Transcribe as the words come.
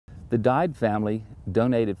The Dyde family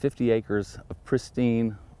donated 50 acres of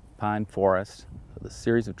pristine pine forest, a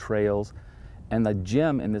series of trails, and the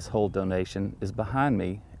gem in this whole donation is behind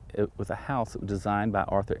me with a house that was designed by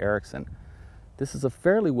Arthur Erickson. This is a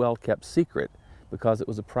fairly well-kept secret because it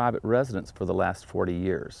was a private residence for the last 40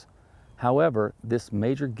 years. However, this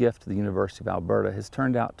major gift to the University of Alberta has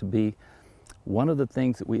turned out to be one of the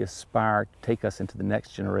things that we aspire to take us into the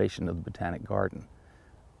next generation of the Botanic Garden.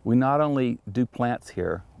 We not only do plants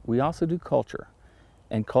here, we also do culture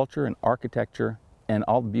and architecture and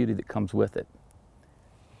all the beauty that comes with it.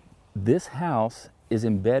 This house is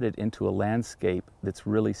embedded into a landscape that's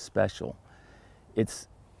really special. It's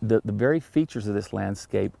the very features of this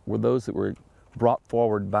landscape were those that were brought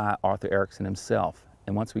forward by Arthur Erickson himself.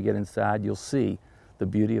 And once we get inside, you'll see the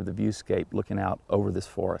beauty of the viewscape looking out over this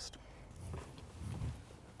forest.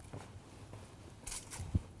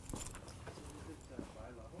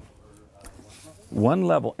 One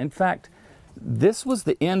level. In fact, this was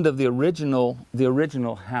the end of the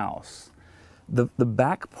original house. The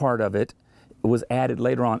back part of it was added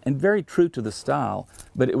later on, and very true to the style,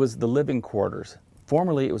 but it was the living quarters.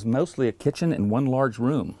 Formerly, it was mostly a kitchen and one large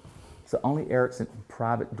room. It's the only Erickson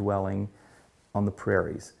private dwelling on the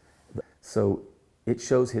prairies. So it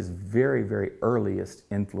shows his very, very earliest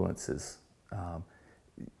influences.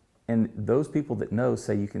 And those people that know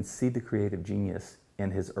say you can see the creative genius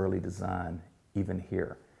in his early design, even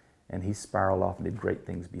here. And he spiraled off and did great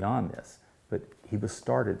things beyond this. But he was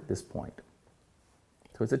started at this point.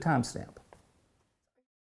 So it's a timestamp.